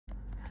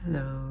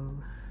Hello,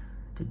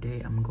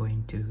 today I'm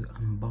going to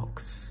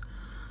unbox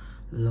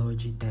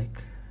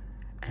Logitech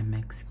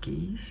MX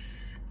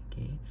Keys.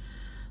 Okay,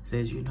 so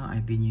as you know,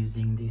 I've been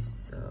using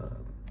this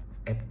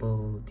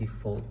Apple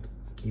default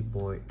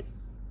keyboard,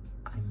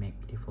 iMac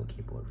default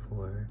keyboard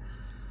for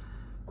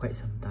quite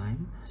some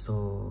time.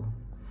 So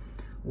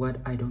what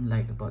I don't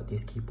like about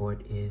this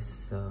keyboard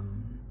is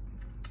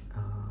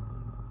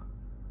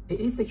it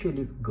is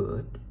actually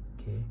good.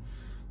 Okay,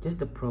 just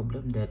the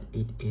problem that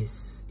it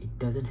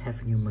doesn't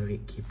have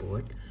numeric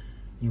keypad,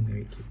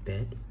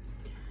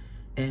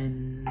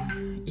 and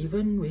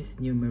even with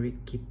numeric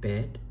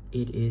keypad,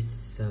 it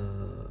is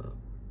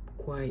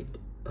quite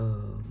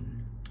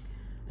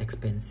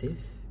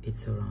expensive.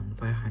 It's around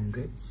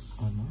 500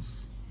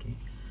 almost. Okay,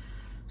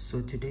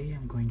 so today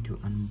I'm going to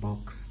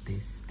unbox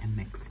this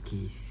MX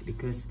Keys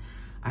because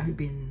I've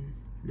been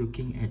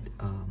looking at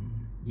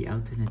the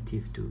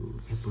alternative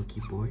to Apple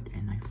keyboard,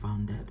 and I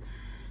found that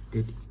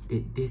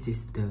this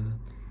is the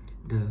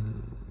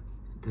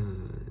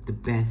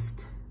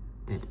best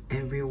that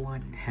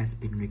everyone has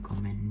been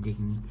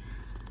recommending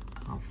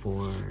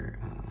for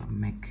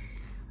Mac.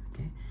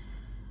 Okay,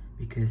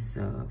 because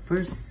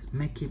first,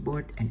 Mac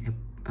keyboard and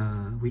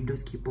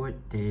Windows keyboard,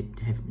 they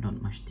have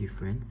not much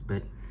difference,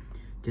 but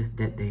just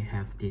that they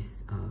have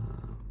this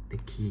the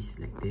keys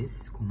like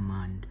this,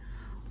 command,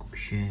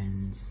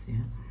 options,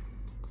 yeah,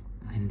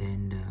 and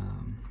then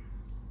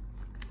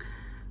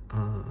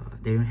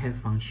they don't have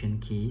function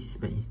keys,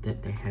 but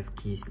instead they have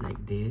keys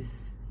like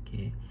this.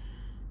 Okay,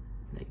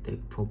 like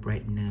for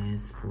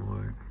brightness,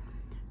 for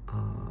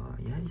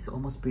yeah, it's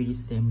almost pretty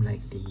same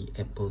like the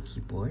Apple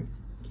keyboard.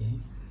 Okay,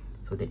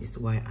 so that is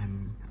why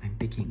I'm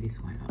picking this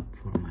one up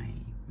for my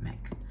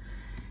Mac.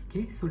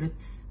 Okay, so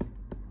let's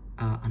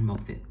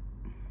unbox it.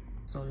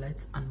 So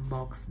let's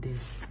unbox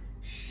this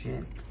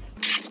shit.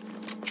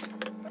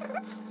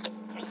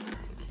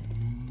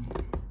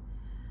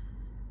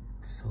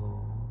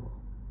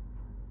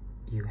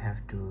 You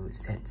have to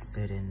set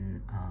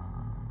certain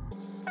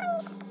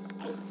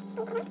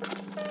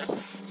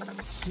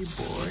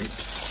keyboard,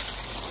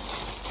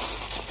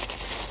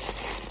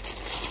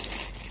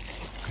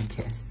 I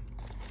guess.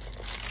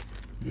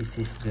 This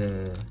is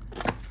the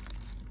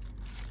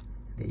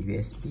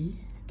USB.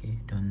 Okay,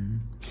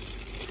 don't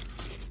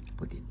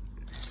put it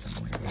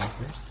somewhere there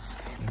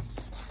first.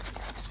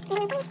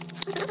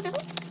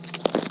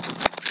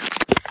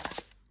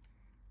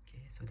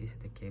 Okay, so this is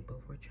the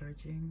cable for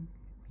charging.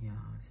 Yeah,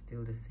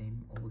 still the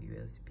same old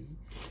USB.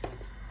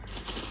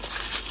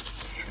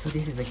 So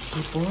this is the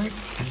keyboard,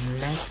 and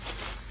let's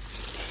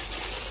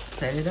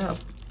set it up.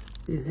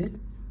 This is it.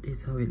 This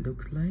is how it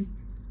looks like.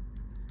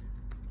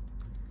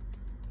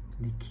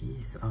 The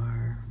keys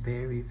are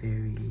very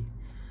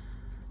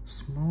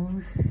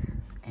smooth,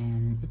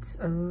 and it's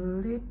a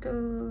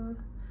little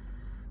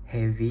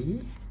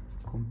heavy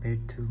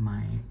compared to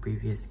my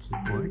previous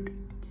keyboard.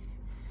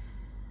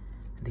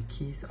 The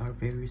keys are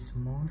very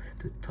smooth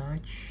to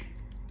touch.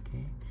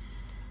 Okay,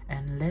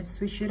 and let's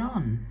switch it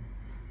on.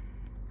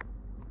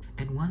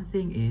 And one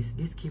thing is,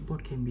 this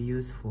keyboard can be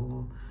used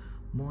for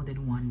more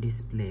than one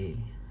display.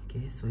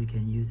 Okay, so you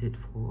can use it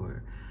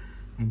for,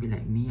 maybe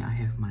like me, I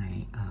have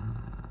my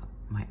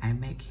my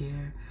iMac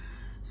here,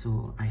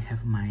 so I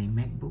have my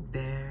Macbook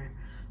there,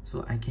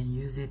 so I can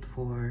use it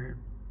for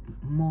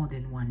more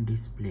than one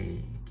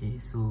display. Okay,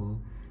 so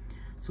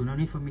no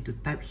need for me to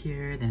type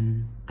here,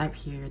 then type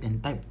here, then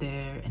type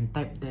there, and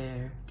type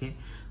there. Okay,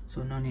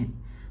 so no need.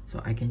 So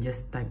I can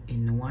just type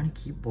in one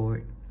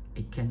keyboard.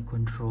 It can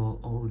control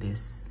all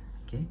this.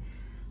 Okay,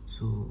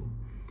 so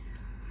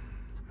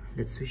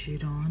let's switch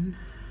it on.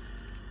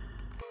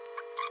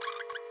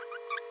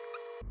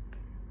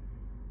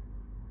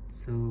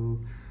 So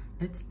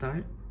let's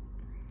start,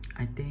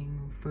 I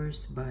think,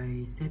 first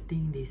by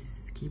setting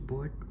this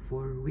keyboard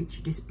for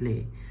which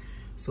display.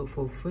 So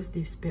for first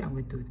display, I'm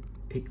going to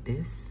pick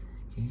this.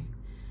 Okay,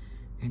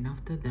 and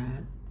after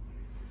that,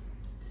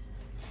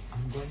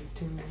 I'm going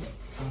to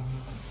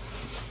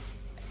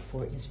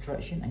for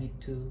instruction, I need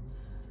to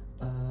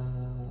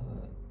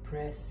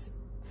press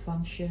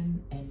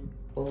function and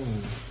O.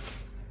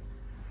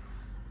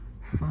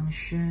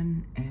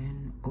 Function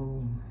and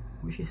O.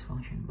 Which is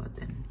function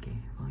button? Okay,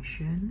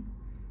 function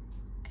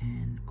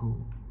and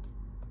O.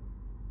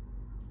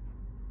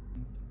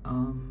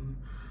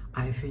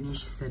 I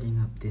finished setting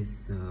up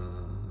this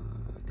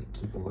the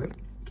keyboard.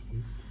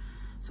 Okay,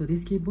 so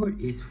this keyboard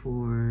is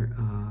for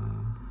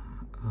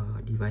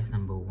device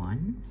number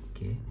 1.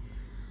 Okay,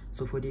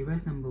 so for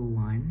device number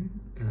 1,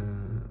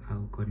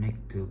 I'll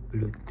connect to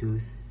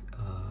Bluetooth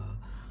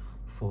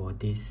for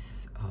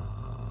this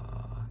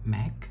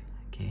Mac.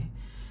 Okay,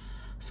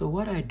 so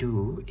what I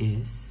do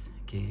is,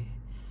 okay,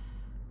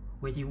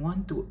 when you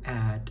want to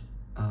add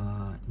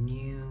a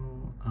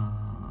new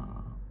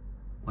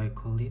what you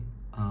call it,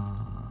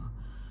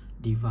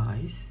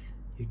 device,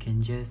 you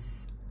can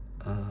just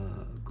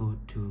go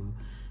to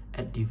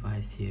add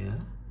device here.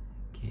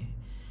 Okay,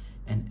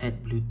 and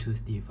add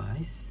Bluetooth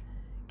device.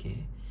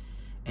 Okay,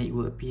 and it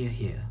will appear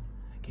here.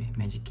 Okay,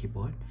 Magic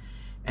Keyboard,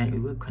 and it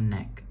will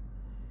connect.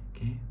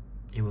 Okay,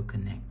 it will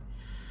connect.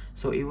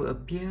 So it will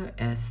appear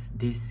as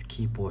this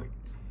keyboard,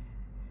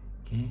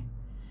 okay?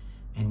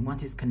 And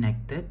once it's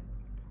connected,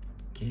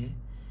 okay,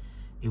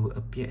 it will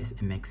appear as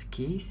MX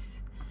Keys.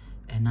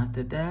 And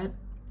after that,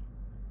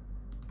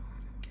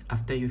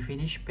 after you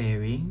finish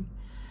pairing,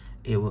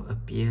 it will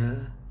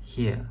appear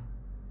here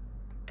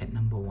at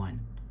number 1,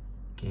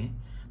 okay?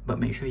 But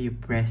make sure you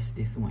press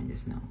this one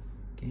just now,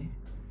 okay?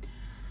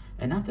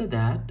 And after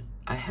that,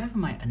 I have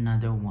my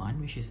another one,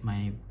 which is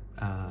my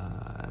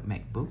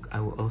MacBook.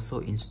 I will also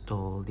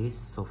install this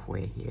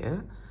software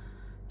here,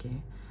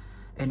 okay?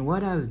 And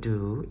what I'll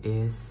do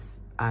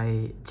is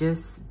I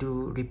just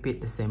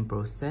repeat the same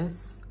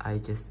process. I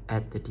just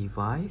add the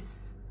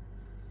device,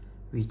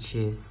 which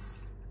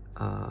is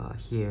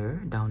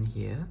here, down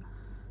here,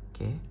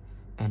 okay?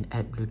 And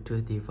add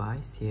Bluetooth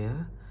device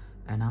here.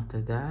 And after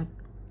that,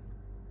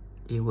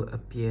 it will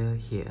appear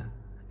here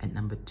at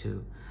number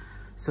 2.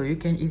 So you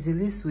can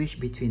easily switch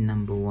between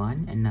number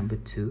 1 and number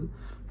 2.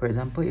 For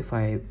example, if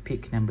I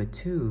pick number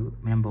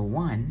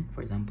 1,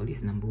 for example, this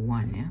is number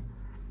 1, yeah?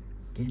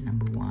 Okay,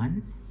 number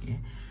 1,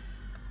 yeah?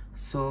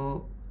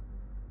 So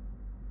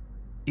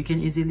you can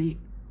easily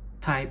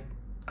type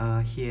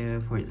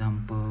here, for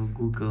example,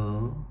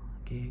 Google,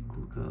 okay,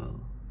 Google,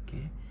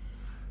 okay?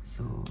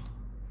 So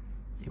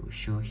it will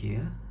show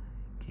here,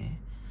 okay?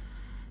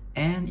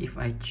 And if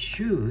I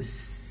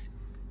choose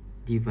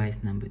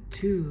device number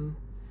 2,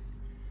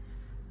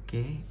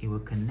 okay, it will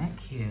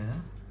connect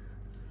here,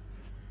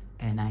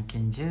 and I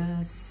can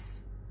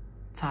just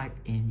type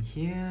in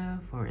here,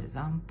 for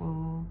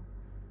example,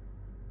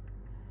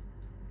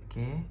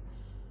 okay,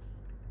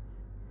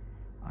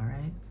 all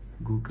right,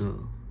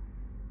 Google,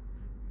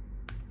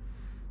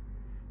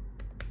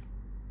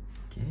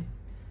 okay,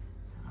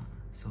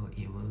 so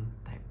it will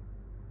type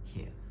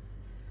here,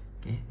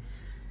 okay.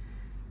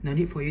 No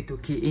need for you to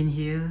key in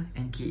here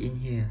and key in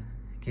here,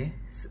 okay.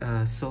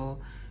 So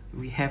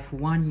we have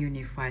one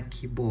unified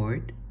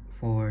keyboard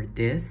for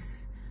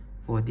these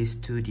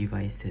 2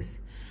 devices,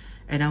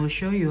 and I will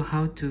show you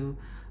how to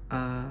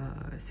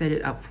set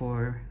it up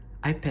for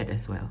iPad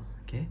as well,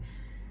 okay.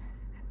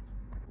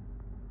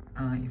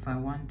 If I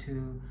want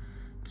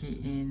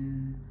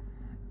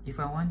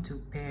to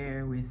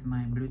pair with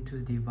my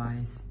Bluetooth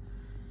device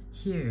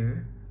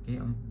here, okay,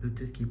 on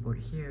Bluetooth keyboard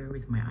here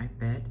with my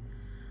iPad,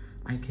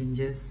 I can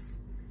just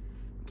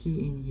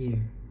key in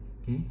here,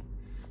 okay.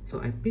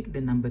 So I pick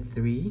the number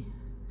 3,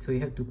 so you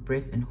have to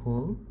press and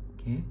hold,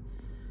 okay,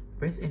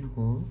 press and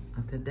hold.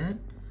 After that,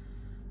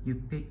 you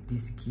pick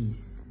these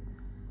keys,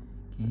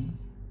 okay,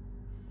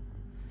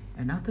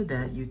 and after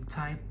that you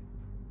type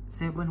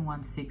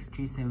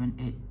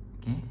 716378,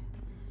 okay,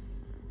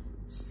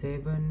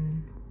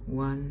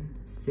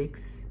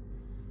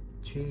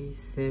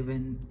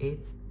 716378,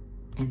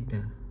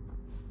 enter,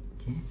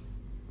 okay.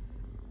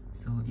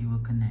 So it will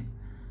connect,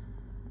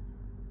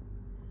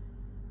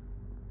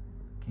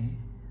 okay.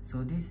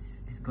 So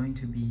this is going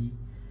to be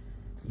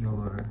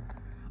your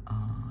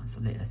so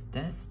let us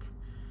test.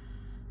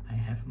 I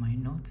have my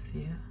notes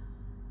here,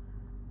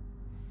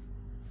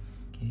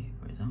 okay.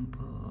 For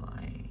example,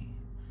 I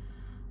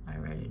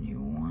write a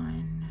new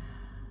one,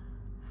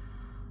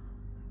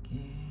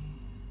 okay,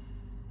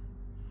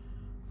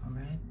 all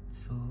right.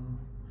 So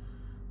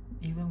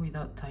even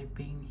without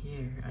typing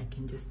here, I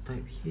can just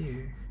type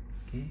here,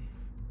 okay.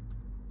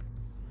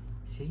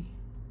 See?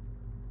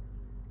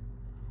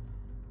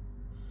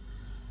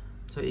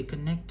 So it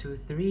connects to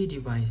 3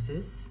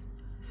 devices,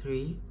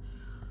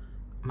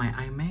 my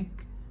iMac,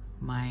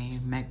 my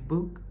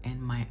MacBook,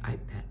 and my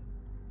iPad,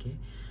 okay.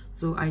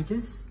 So I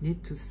just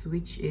need to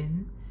switch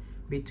in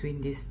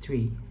between these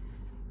 3,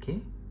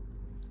 okay,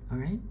 all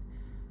right.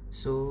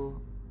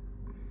 So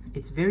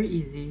it's very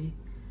easy.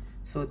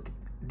 So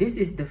this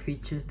is the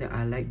features that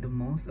I like the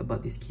most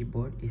about this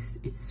keyboard, is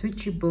it's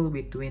switchable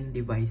between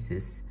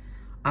devices,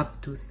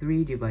 up to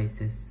 3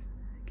 devices,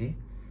 okay.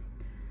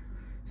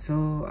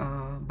 So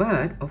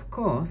but of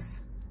course,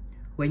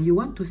 when you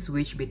want to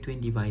switch between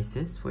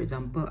devices, for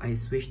example, I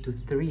switch to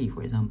 3,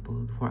 for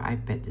example, for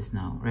iPad just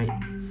now, right?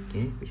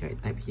 Okay, which I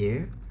type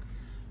here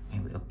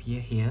and will appear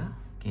here,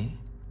 okay,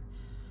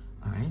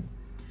 all right.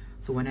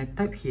 So when I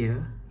type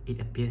here, it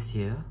appears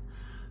here.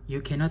 You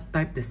cannot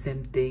type the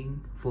same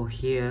thing for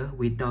here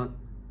without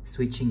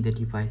switching the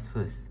device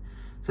first.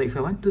 So if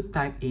I want to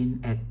type in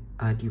at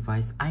a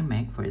device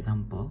iMac, for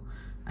example,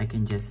 I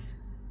can just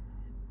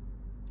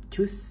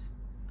choose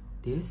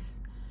this,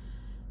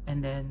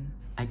 and then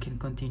I can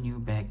continue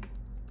back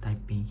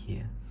typing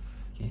here,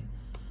 okay.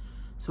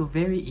 So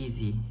very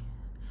easy.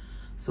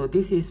 So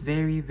this is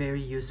very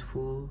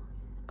useful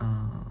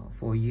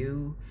for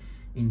you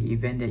in the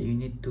event that you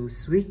need to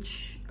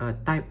switch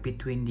type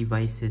between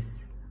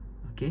devices,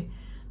 okay.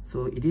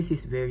 So this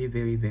is very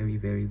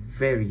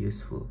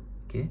useful,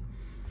 okay.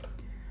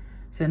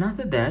 So and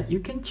after that,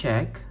 you can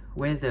check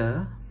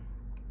whether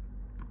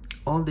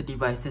all the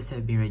devices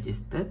have been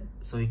registered.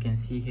 So you can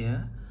see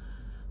here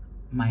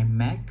my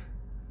Mac,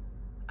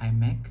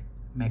 iMac,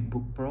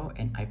 MacBook Pro,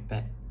 and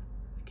iPad,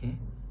 okay.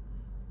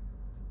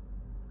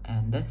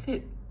 And that's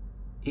it.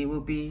 It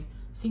will be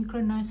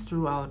synchronized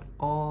throughout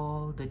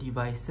all the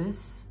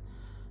devices.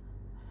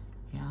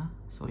 Yeah,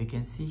 so you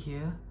can see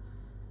here,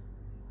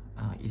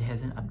 it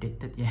hasn't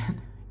updated yet.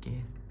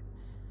 Okay.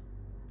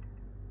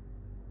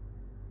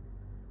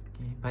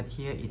 Okay, but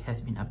here it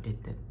has been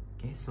updated.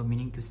 Okay, so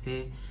meaning to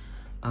say,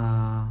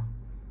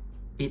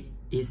 it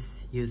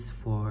is used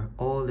for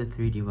all the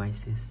 3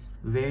 devices.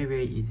 Very,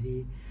 very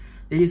easy.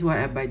 That is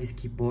why I buy this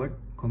keyboard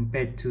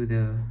compared to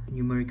the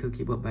numerical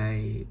keyboard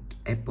by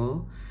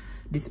Apple.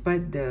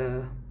 Despite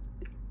the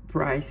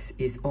price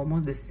is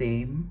almost the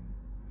same,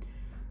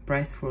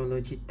 price for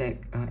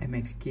Logitech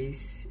MX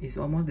Keys is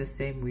almost the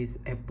same with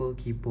Apple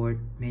keyboard,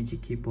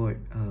 Magic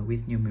Keyboard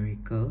with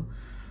numerical.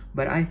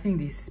 But I think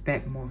this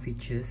pack more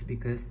features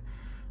because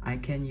I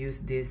can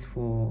use this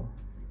for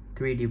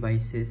 3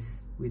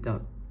 devices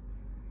without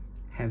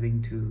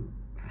having to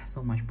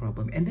so much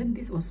problem. And then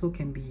this also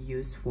can be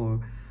used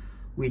for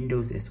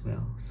Windows as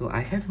well. So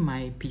I have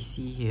my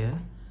PC here,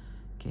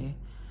 okay,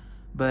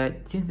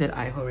 but since that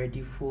I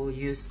already full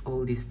use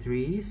all these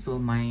 3, so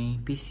my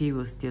PC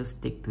will still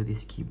stick to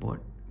this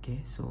keyboard. Okay,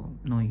 so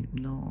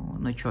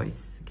no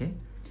choice. Okay,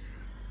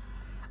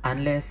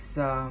 unless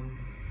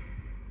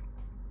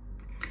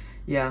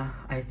yeah,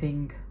 I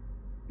think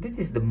this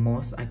is the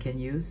most I can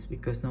use,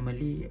 because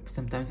normally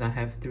sometimes I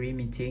have 3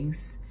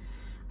 meetings.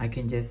 I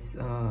can just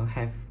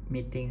have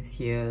meetings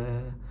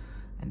here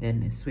and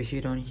then switch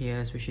it on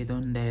here, switch it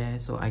on there,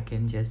 so I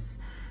can just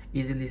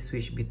easily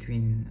switch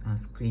between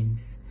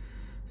screens.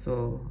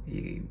 So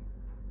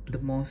the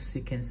most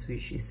you can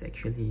switch is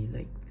actually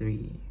like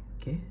 3,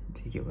 okay,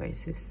 3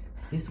 devices.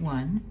 This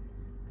one,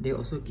 they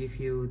also give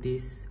you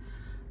this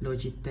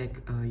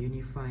Logitech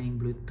unifying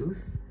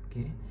Bluetooth.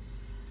 Okay,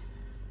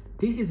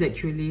 this is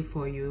actually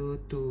for you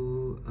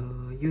to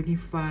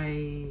unify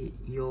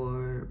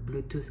your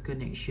Bluetooth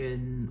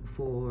connection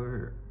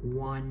for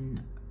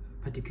one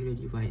particular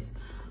device.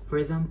 For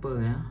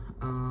example,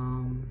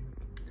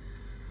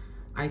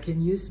 I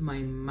can use my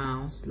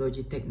mouse,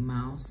 Logitech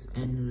mouse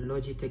and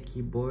Logitech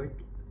keyboard,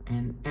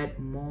 and add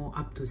more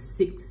up to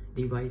 6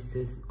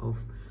 devices of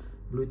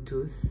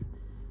Bluetooth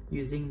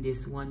using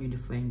this one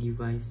unifying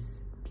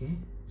device. Okay,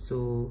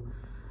 so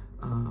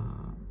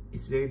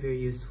it's very, very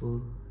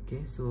useful.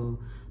 Okay, so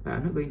but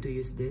I'm not going to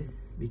use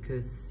this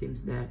because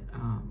seems that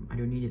I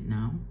don't need it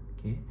now.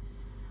 Okay,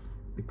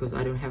 because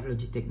I don't have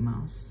Logitech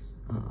mouse.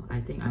 I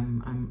think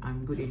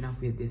I'm good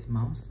enough with this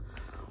mouse.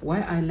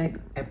 Why I like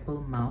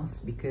Apple mouse?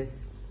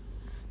 Because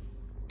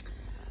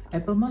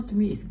Apple mouse to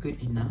me is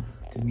good enough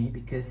to me,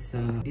 because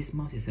this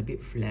mouse is a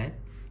bit flat.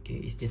 Okay,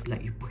 it's just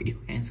like you put your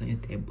hands on your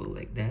table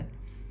like that.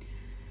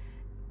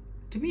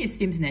 To me it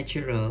seems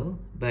natural,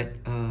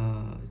 but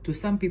to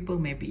some people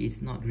maybe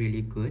it's not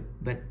really good,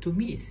 but to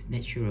me it's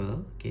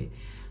natural. Okay,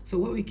 so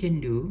what we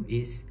can do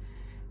is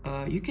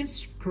you can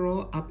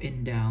scroll up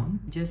and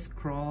down, just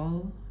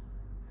scroll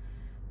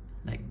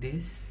like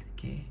this.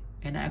 Okay,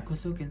 and I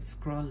also can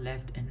scroll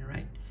left and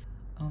right.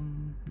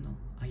 No,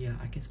 yeah,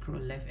 I can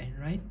scroll left and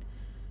right.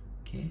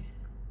 Okay,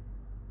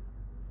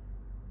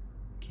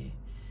 okay,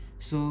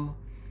 so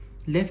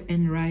left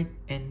and right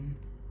and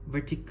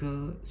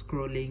vertical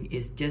scrolling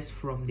is just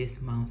from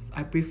this mouse.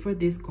 I prefer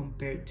this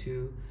compared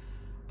to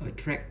a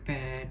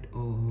trackpad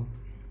or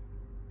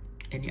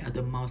any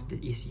other mouse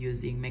that is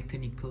using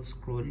mechanical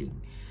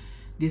scrolling.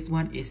 This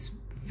one is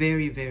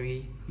very,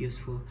 very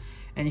useful.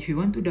 And if you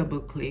want to double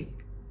click,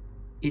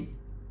 it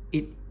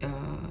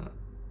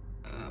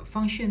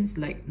functions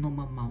like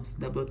normal mouse.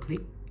 Double click,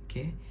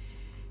 okay,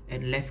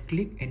 and left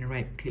click and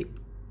right click.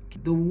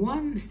 The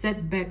one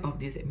setback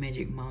of this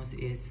Magic mouse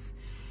is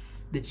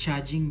the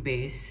charging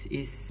base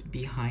is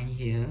behind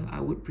here. I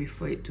would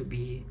prefer it to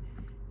be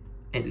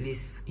at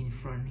least in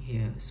front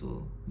here.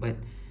 So, but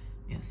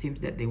yeah,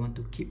 seems that they want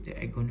to keep the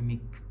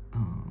ergonomic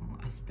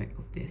aspect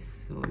of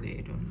this, so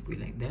they don't put it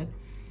like that.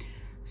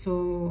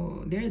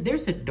 So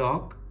there's a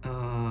dock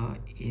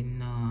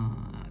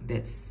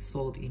that's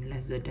sold in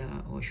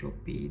Lazada or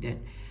Shopee that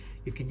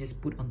you can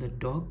just put on the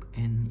dock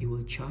and it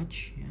will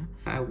charge. Yeah,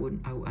 I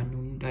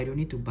don't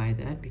need to buy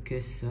that,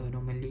 because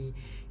normally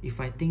if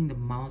I think the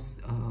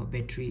mouse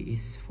battery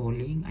is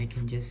falling, I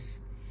can just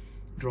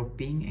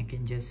I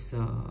can just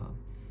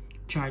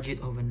charge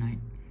it overnight.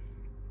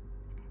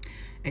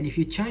 And if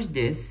you charge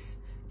this,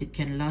 it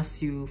can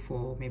last you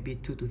for maybe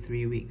 2 to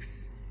 3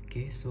 weeks.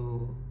 Okay,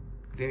 so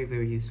very,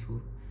 very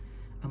useful.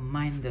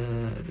 Mine,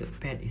 the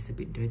pad is a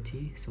bit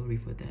dirty, sorry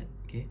for that.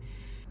 Okay,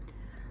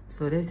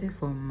 so that's it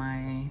for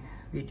my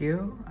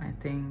video. I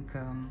think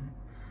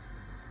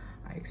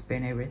I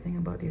explained everything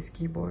about this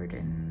keyboard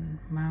and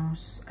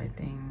mouse. I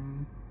think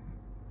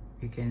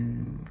you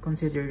can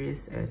consider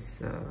this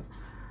as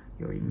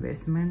your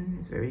investment.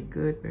 It's very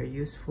good, very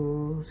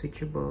useful,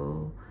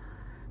 switchable,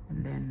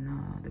 and then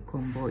the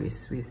combo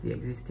is with the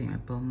existing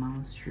Apple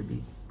mouse, should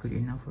be good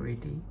enough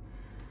already.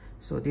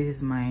 So this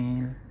is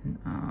my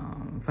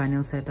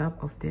final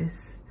setup of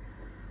this.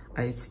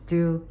 I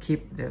still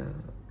keep the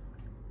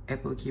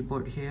Apple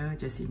keyboard here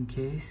just in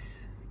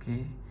case.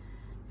 Okay,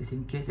 just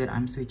in case that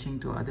I'm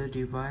switching to other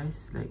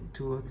device like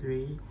 2 or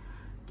 3.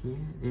 okay.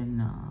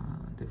 Then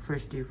the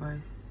first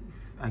device,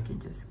 I can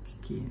just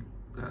keep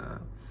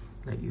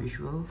like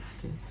usual,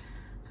 okay.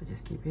 So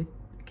just keep it,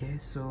 okay.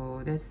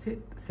 So that's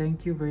it.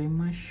 Thank you very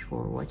much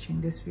for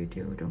watching this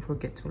video. Don't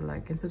forget to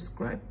like and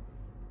subscribe.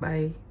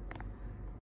 Bye.